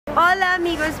Hola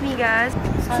amigos, migas!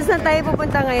 So, saan tayo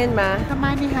pupunta ngayon, ma? Sa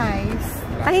Money Heist.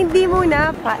 Ay, hindi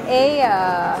muna.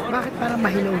 Paella. Bakit parang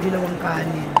mahilaw-hilaw ang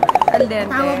kanin? Al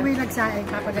dente. Tawag mo yung nagsaing,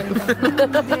 papagalitan.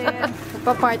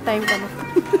 Pa-part-time ka mo.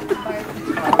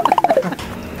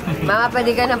 Mama,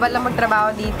 pwede ka na pala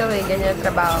magtrabaho dito eh. Ganyan ang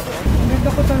trabaho mo. Ganda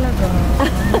ko talaga.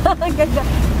 Ganda.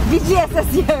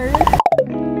 BGSS year.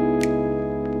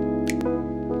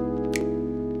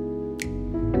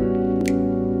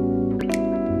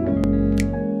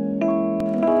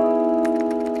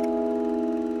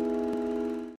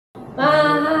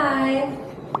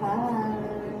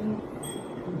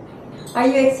 Are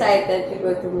you excited to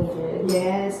go to Madrid?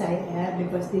 Yes, I am,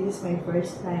 because this is my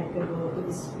first time to go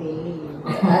to Spain.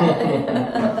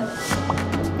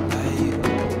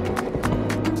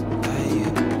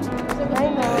 I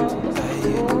know.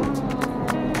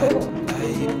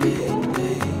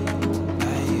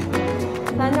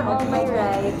 Sana all my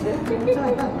ride.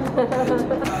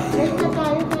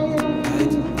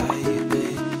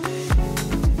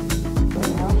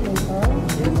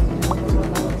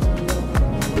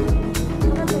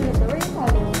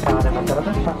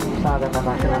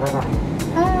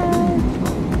 Hi!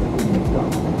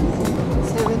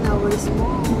 7 hours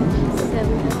more. 7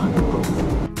 hours.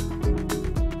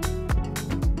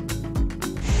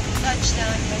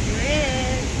 Touchdown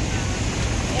Madrid.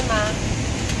 Hey, Ma.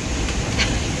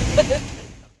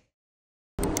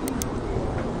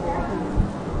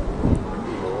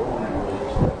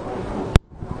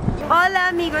 Hola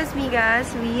amigos,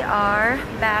 migas. We are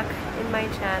back in my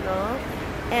channel.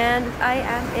 And I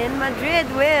am in Madrid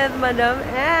with Madam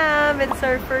M. It's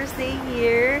our first day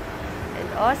here. And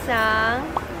Osang.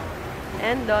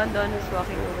 And Don who's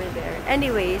walking over there.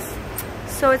 Anyways,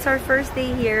 so it's our first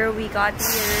day here. We got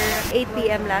here 8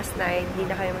 PM last night.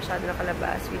 Hindi na kayo masyado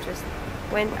nakalabas. We just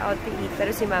went out to eat.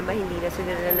 Pero si Mama hindi na. So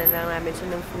dinala na lang namin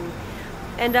siya ng food.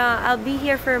 And I'll be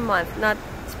here for a month. Not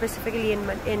specifically in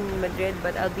Madrid,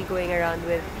 but I'll be going around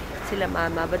with sila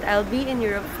Mama. But I'll be in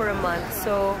Europe for a month.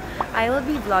 So I will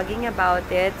be vlogging about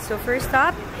it. So first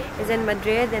stop is in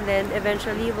Madrid, and then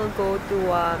eventually we'll go to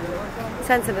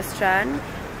San Sebastian,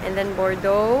 and then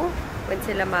Bordeaux with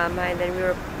sila Mama, and then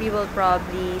we will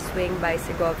probably swing by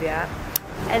Segovia.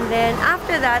 And then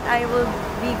after that, I will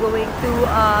be going to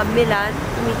Milan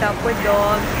to meet up with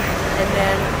Dom, and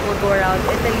then we'll go around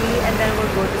Italy, and then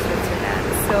we'll go to Switzerland.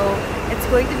 So it's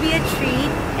going to be a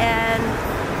treat, and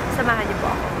samahan niyo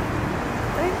po ako.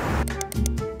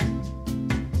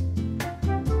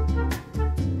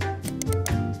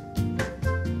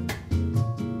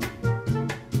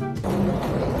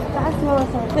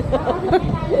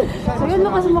 So yun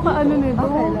lang kasi makaano nito,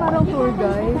 parang tour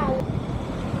guide.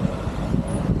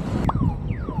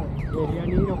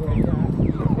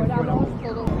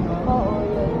 Oo,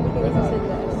 yun. Hindi ka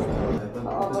nasusuggest.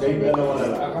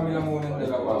 Kami lang muna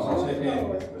dalawa sa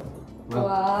second.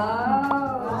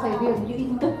 Wow! Sa yun.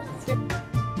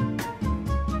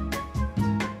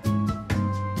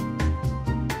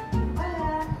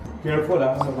 Careful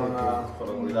sa mga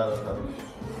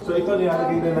so ito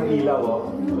nilalagay na ng ilaw,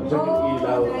 oh. Diyan yung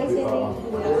ilaw.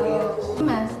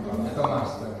 Mas. Ito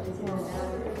master.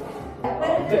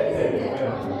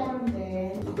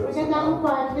 Maganda akong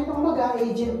partner kung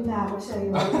mag-agent na ako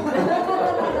sa'yo.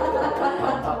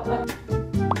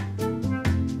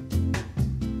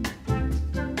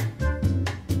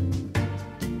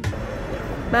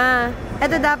 Ma,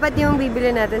 ito dapat yung bibili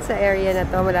natin sa area na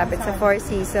to, malapit sa Four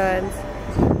Seasons.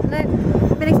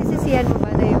 Pinagsisisihan mo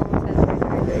ba na yung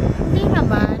Hindi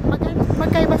naman.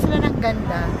 Magkaiba sila ng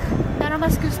ganda. Pero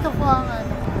mas gusto ko ang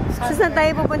ano. So, saan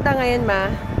tayo pupunta ngayon,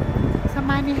 Ma? Sa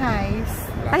Money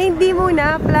Heist. Ay, hindi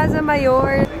muna. Plaza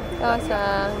Mayor.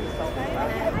 Osang.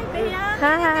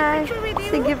 Hi!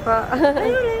 Sige po.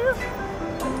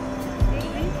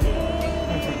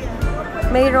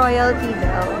 May royalty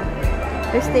daw.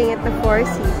 We're staying at the Four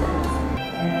Seasons.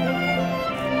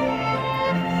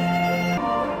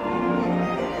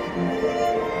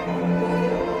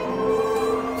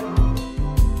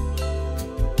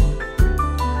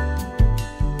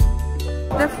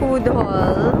 The food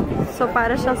hall. So,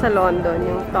 para siyang sa London,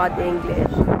 yung taught English.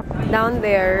 Down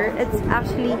there, it's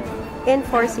actually in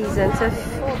Four Seasons. So, if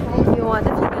you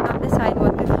cannot decide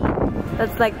what to eat,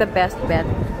 that's like the best bet.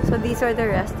 So, these are the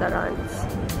restaurants.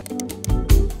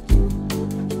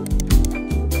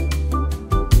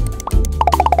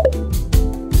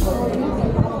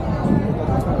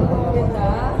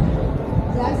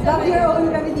 Love your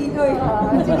own kami dito eh.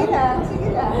 Sige na, sige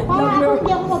na. Parang ako hindi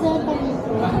ako mabenta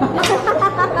dito.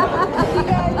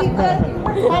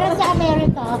 Para sa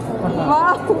Amerika ako.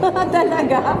 Wow!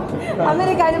 Talaga?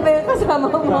 Amerikano ba yung kasama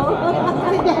mo?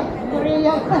 Hindi.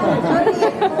 Korea.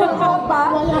 Opa.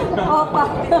 Opa.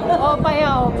 Opa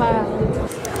ya, opa.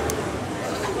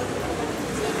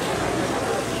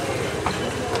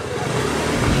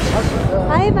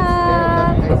 Hi,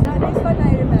 ma'am. Next one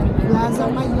I remember. Plaza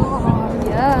Mayor.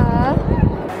 Yeah.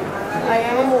 Ay,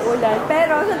 umuulan.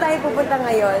 Pero, saan tayo pupunta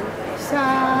ngayon? Sa,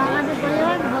 ano ba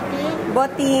yun? Botin?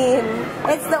 Botin.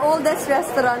 It's the oldest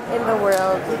restaurant in the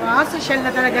world. Wow, social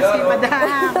na talaga si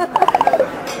Madam.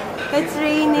 It's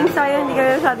raining. Sayang hindi kami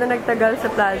masyado nagtagal sa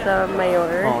Plaza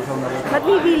Mayor. But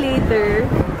maybe later.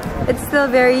 It's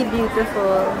still very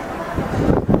beautiful.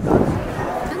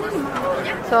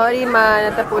 Sorry ma,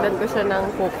 natapunan ko siya ng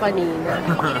coke kanina.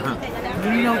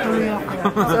 Ginaw tuloy ako.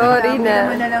 Sorry na.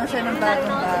 na lang siya ng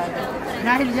bagong bag.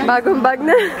 Dahil dyan, Bagong bag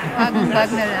na. Bagong bag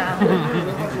na lang.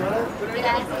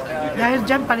 dahil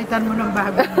dyan, palitan mo ng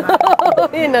bagong bag.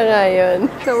 Yun na nga yun.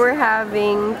 So we're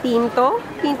having tinto.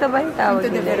 Tinto ba yung tawag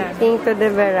nila? Tinto de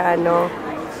Verano.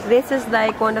 This is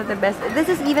like one of the best.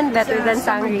 This is even better than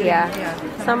sangria.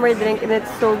 Summer drink and it's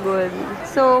so good.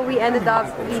 So we ended up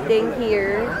eating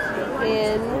here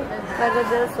in Para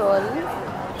del Sol.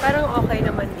 Parang okay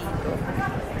naman dito.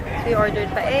 We ordered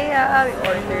paella, we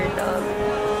ordered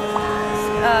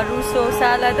russo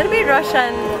salad. Ano ba yung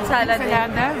Russian salad?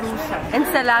 Ensalada rusa.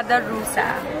 Ensalada rusa.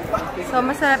 So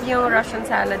masarap yung Russian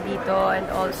salad dito and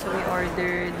also we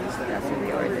ordered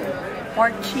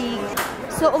pork cheek.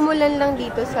 So umulan lang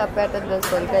dito sa Puerto del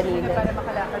Sol kanina.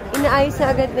 Inaayos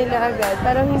na agad nila agad.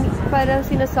 Parang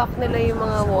sinasok nila yung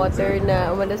mga water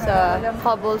na umano sa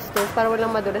cobblestones para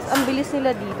walang madulas. Ang bilis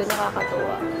nila dito,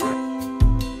 nakakatuwa.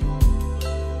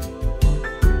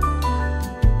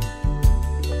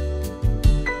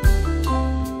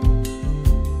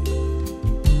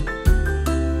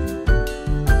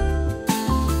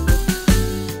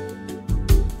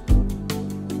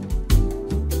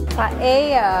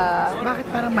 Paella. Bakit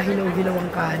parang mahilaw-hilaw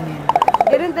ang kanin?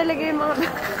 Ganun talaga yung mga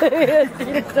kanin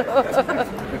dito.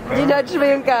 Ginudge mo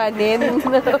yung kanin.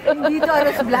 Dito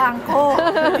aros blanco.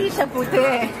 Hindi siya puti.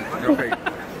 Okay.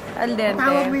 Al dente.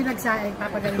 Tawag mo yung nagsaing,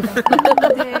 papagalitan.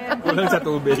 Walang sa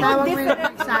tubig. Tawag mo yung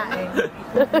nagsaing.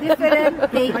 Different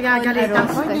take on Pagagalitan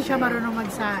ko, arroz. hindi siya marunong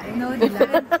magsaing. No,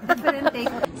 different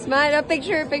take. Smile.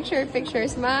 Picture.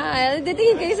 Smile.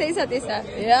 Titingin kayo sa isa't isa.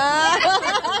 Yeah!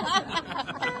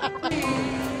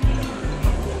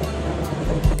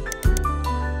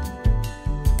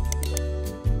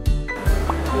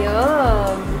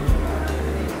 Yum!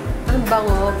 Ang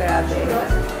bango, grabe.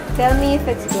 Tell me if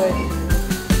it's good.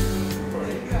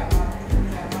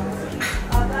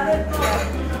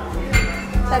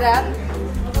 Sarap?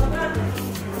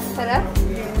 Sarap?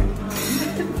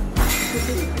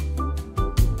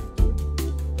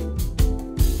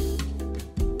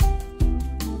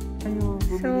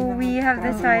 So we have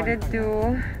decided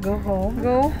to Go home.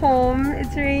 go home.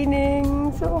 It's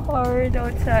raining so hard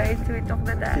outside, so we took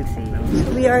the taxi.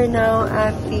 So we are now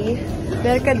at the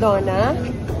Mercadona,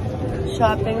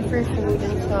 shopping for food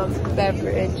and some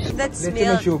beverage. That's Leche milk.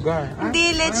 na sugar. Hindi,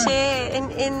 leche.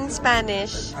 In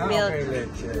Spanish, milk. Okay,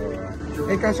 leche.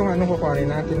 Eh, kaso nga, anong kukuhanin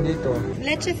natin dito?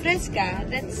 Leche fresca.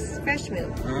 That's fresh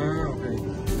milk. Okay.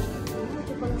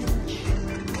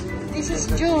 This is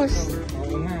juice.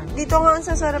 Oo nga. Dito nga ang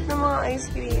sasarap ng mga ice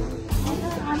cream.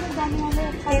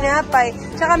 Tinapay.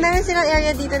 Tsaka meron silang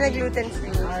area dito na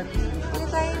gluten-free. Hindi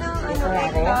tayo ng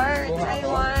egg tarts. I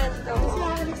want those.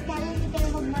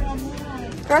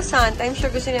 Croissant. I'm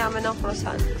sure gusto niya naman ng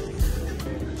croissant.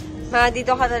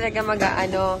 Dito ka talaga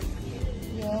mag-grocery.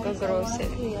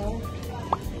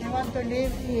 I want to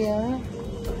live here.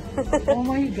 Oh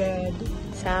my God.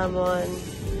 Salmon.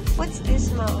 What's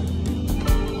this, Mom?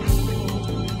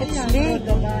 It's big.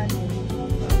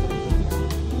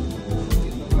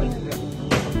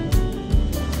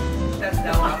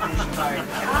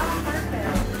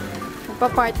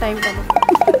 Pa-part-time ka mo.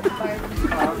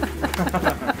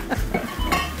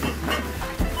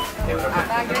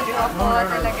 Bagay ako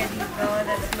talaga dito.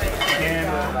 That's my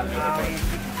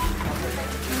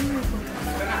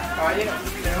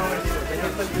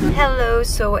Hello,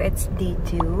 so it's day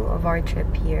 2 of our trip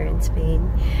here in Spain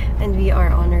and we are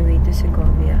on our way to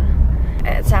Segovia.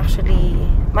 It's actually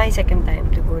my second time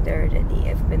to go there already.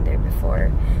 I've been there before.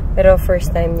 Pero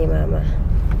first time ni Mama.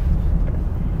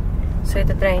 So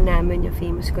ito try namin yung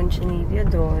famous conchinilla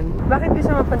doon. Bakit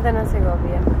gusto mapunta ng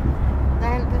Segovia?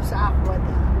 Dahil dun sa aqua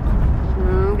din.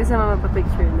 Gusto mo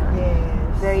mapapicture na? Yes.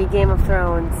 Very Game of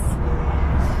Thrones.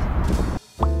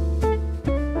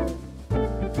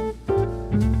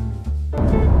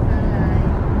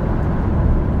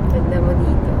 Ganda mo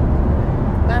dito.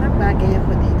 Parang bagay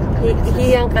ako dito.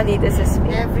 Hiyang ka dito sa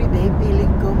Spain. Everyday,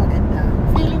 feeling ko maganda.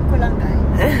 Feeling ko lang,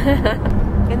 guys.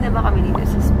 Ganda ba kami dito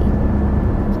sa Spain?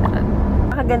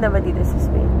 Makaganda ba dito sa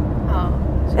Spain? Oo.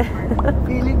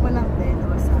 Feeling mo lang din.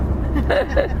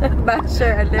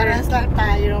 Basher alert. Parang lang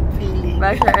tayo feeling.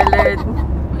 Basher alert.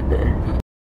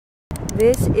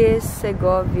 This is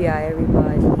Segovia,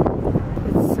 everybody.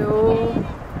 It's so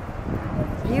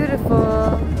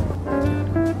beautiful.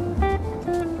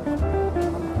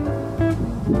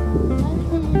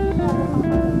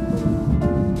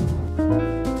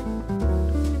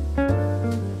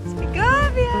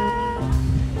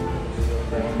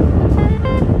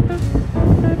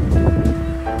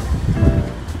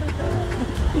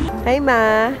 Hi,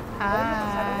 Ma.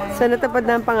 Hi. So, natapad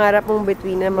na ang pangarap mong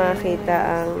between na makita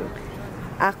ang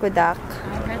aqueduct.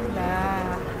 Maganda.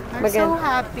 I'm Maganda. so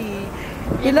happy.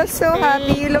 You look so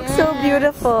happy. You look so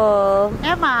beautiful.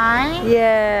 Am I?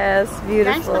 Yes, Guys,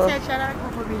 beautiful. pasensya lang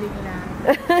kung pabiling lang.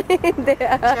 Hindi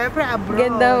Siyempre, abroad.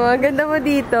 Ganda mo. Ganda mo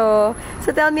dito.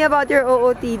 So, tell me about your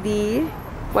OOTD.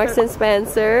 Marks and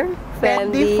Spencer,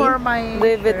 Fendi, for my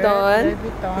Louis Vuitton, Louis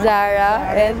Vuitton,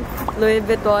 Zara, and Louis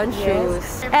Vuitton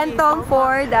shoes. And Tom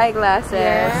Ford eyeglasses.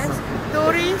 Yes.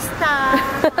 Turista.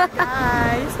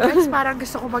 Guys. Guys, parang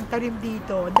gusto ko magtanim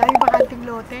dito. Dahil bakanting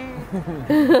lote.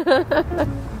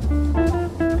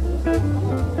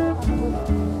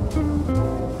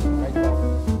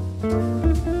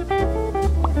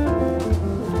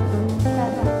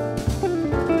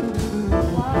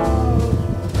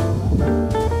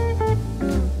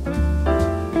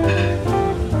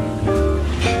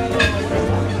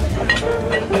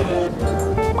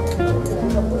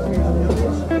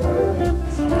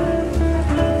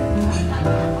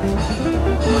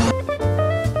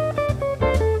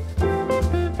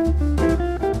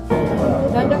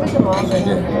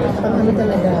 Ano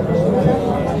talaga?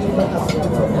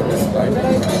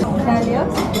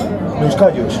 Callos? Los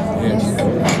callos. Yes.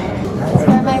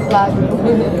 For my vlog.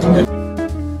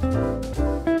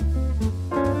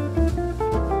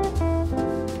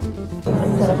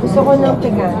 Gusto ko ng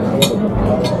picante.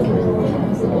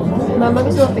 Mama,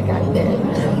 gusto ko picante.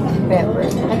 Pepper.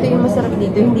 Ito yung masarap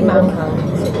dito, hindi maanghang.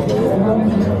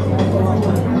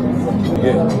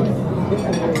 Yeah.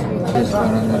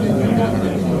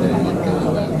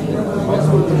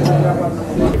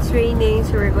 It's raining,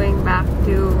 so we're going back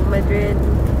to Madrid.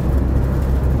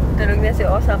 Tulog na si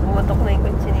Osa, pumutok na yung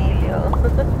kutsinilyo.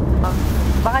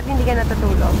 Bakit hindi ka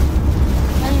natutulog?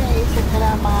 Ay, naisip ka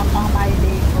lang mga pang my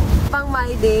day ko. Pang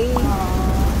my day.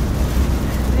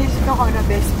 Naisip ako na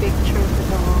best picture ko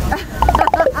doon.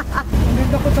 Ang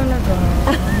ganda ko talaga.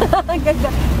 Ang ganda.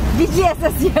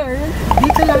 BGSS year.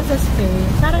 Dito lang sa Spain.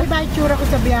 Parang iba itsura ko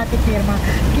sa Beate Firma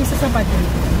kaysa sa Madrid.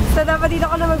 So, dapat dito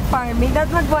ka na mag-farming.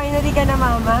 Dapat mag-winery ka na,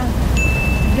 Mama.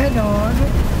 Ganon.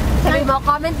 Sabi mo,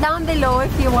 comment down below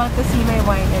if you want to see my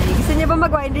winery. Gusto niyo ba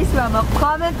mag-winery si Mama?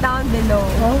 Comment down below.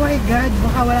 Oh my God,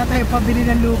 baka wala tayong pabili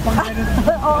ng lupang ganun.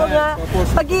 Oo nga.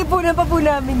 Pag-iipunan pa po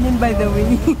namin yun, by the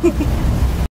way.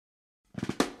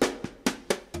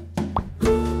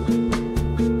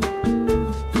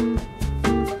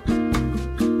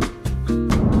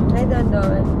 Hi,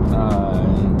 Dondon.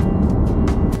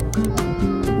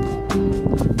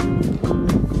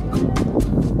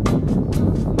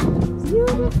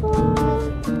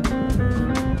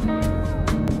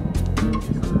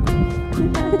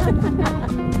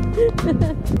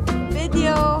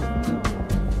 Video.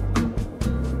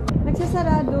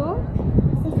 Nagsasarado?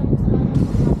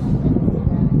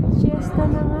 Siesta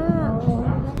na nga.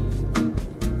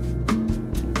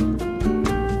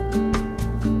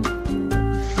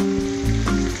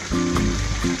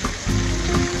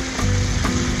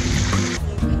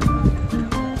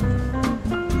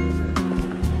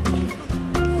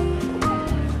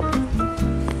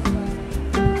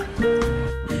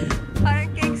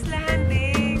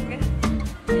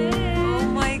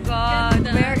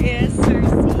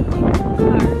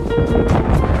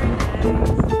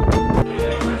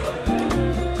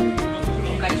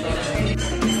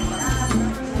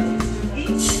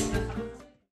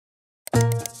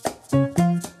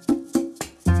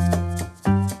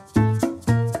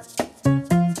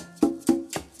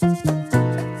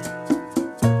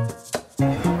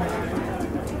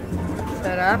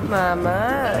 Sarap, Mama.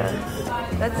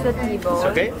 That's the T-bone.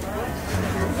 Okay?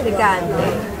 Picante.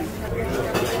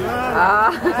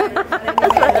 Ah.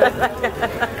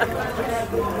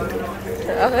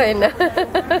 Okay na.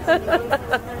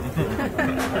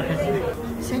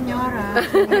 Senyora.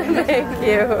 Thank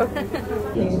you.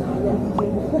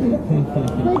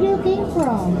 Where do you came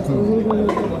from?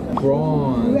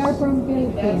 Prawns. We are from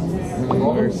Philippines.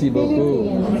 Merci beaucoup.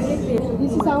 Philippines.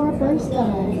 This is our first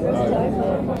time.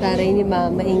 Taray ni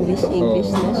Mama, English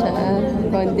na siya.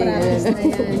 Konti na.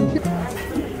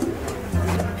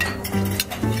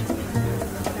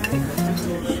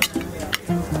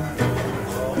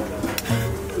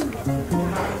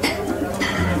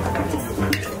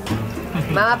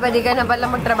 Mama, pwede ka na pala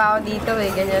magtrabaho dito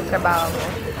eh. Ganyan ang trabaho mo.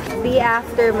 The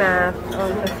aftermath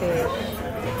of the fish.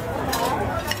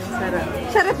 Sarap.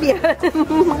 Sarap yan.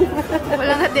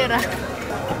 Wala natira.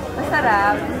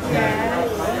 Masarap. Yes.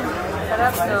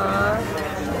 Sarap, no?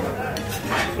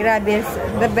 Grabe,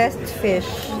 the best fish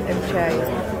I've tried.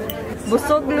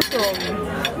 Busog-lusog.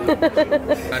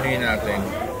 Ano yun natin?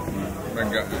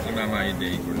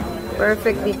 Imamay-day ko lang.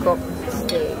 Perfectly cooked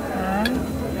steak.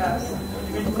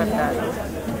 Bukatado.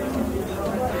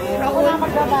 Ako na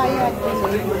magbabayad.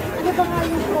 Ano ba nga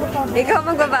yung purpose? Ikaw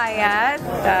magbabayad?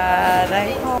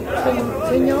 Taray.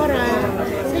 Senyora.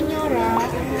 Senyora.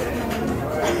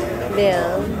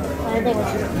 Bill.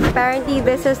 Apparently,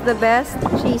 this is the best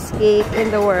cheesecake in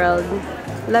the world.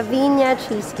 Lavinia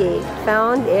cheesecake,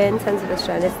 found in San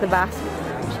Sebastian. It's the best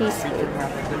cheesecake.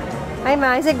 Hi,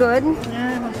 Ma. Is it good?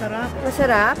 Yeah, masarap.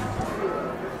 Masarap?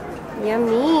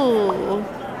 Yummy!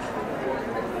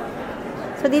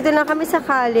 So, dito lang kami sa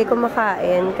Kali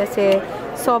kumakain kasi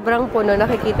sobrang puno.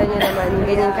 Nakikita niyo naman,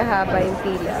 ganyan kahaba yung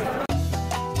pila.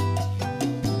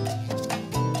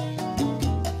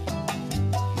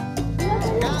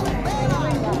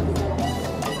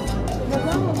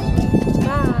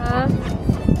 Ma!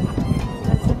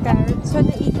 That's a carrot. So,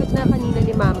 naikot na kanina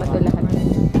ni Mama to lahat.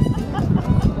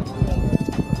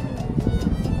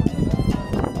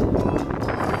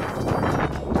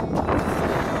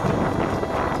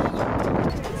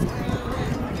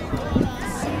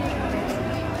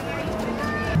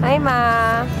 Hi,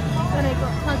 Ma!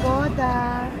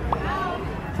 Pagoda.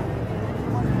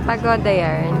 Pagoda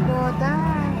yan. Pagoda.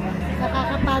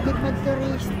 Nakakapagod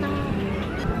mag-turista.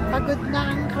 Pagod na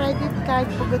ang credit card,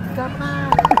 pagod ka pa.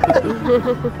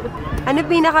 Ano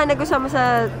pinaka nagustuhan mo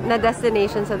sa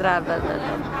na-destination sa travel na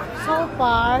to? So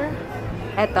far,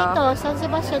 Eto. ito, San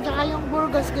Sebastian, tsaka yung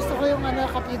Burgos, gusto ko yung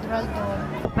cathedral doon.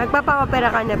 Magpapa-opera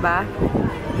ka na ba?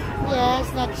 Yes,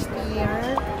 next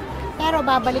year. Pero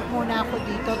babalik muna ako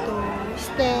dito to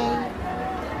stay.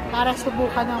 Para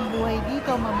subukan ang buhay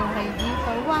dito, mamuhay dito.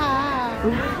 Wow!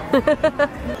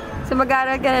 So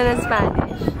mag-aaral ka na ng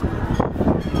Spanish?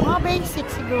 Mga basic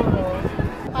siguro.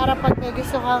 Para pag may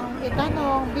gusto kang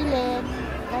itanong, bilhin,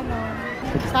 gano'n.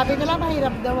 Sabi nila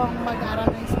mahirap daw ang mag-aaral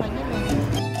ng Espanyol eh.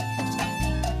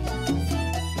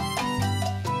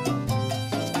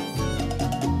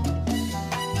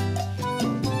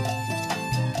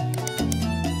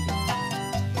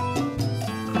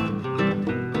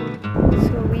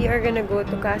 We are gonna go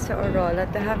to Casa Orola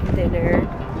to have dinner.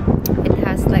 It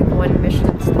has like 1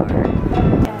 Michelin star.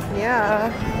 Yeah,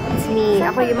 it's me.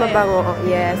 Ako yung mabango.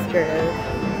 Yes, girl.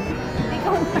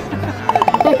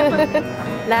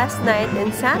 Last night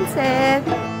in Sunset.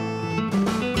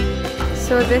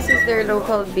 So this is their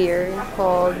local beer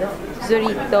called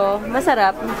Zurito.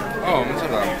 Masarap. Oh,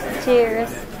 masarap.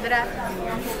 Cheers.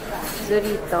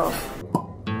 Zurito.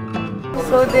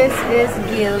 So this is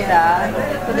Gilda.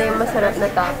 Ito na yung masarap na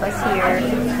tapas here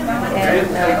in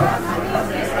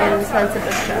San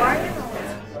Sebastian.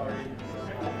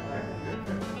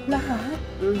 Lahat?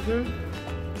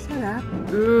 Sarap.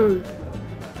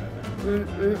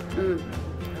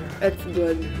 It's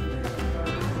good.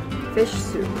 Fish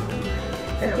soup.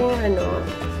 Ito yung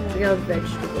real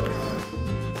vegetables.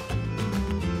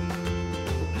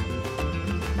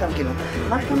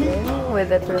 With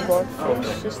the turbot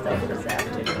fish, just like this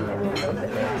afternoon.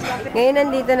 Ngayon,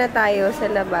 nandito na tayo sa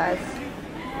labas.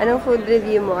 Anong food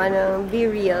review mo? Anong Be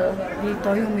Real?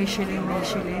 Dito yung Michelin,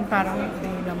 parang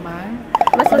hindi naman.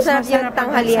 Mas masarap yung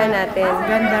tanghalian natin.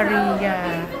 Gandaria.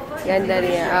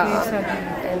 Gandaria, oo.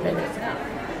 Gandaria.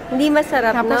 Hindi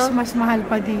masarap, Tapos no? mas mahal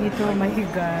pa dito,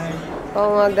 mahigay.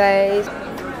 Oo nga, guys.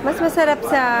 Mas masarap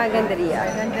sa Gandaria.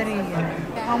 Gandaria.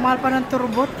 Ang mahal pa ng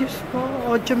turbot, Diyos ko.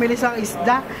 8 milis ang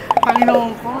isda.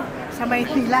 Panginoon ko, sa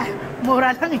Maynila.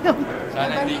 Mura lang yun.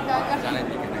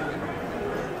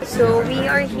 So, we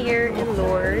are here in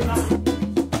Lourdes.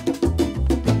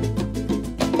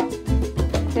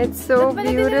 It's so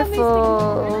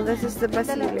beautiful. This is the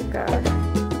Basilica.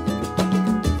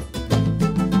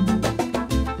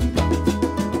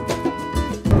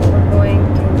 We're going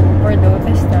to Bordeaux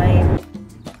this time.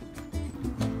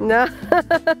 No.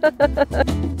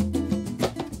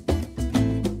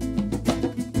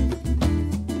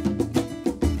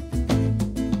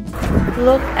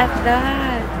 Look at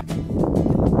that.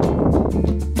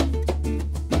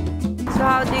 So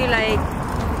how do you like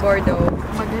Bordeaux?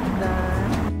 Maganda.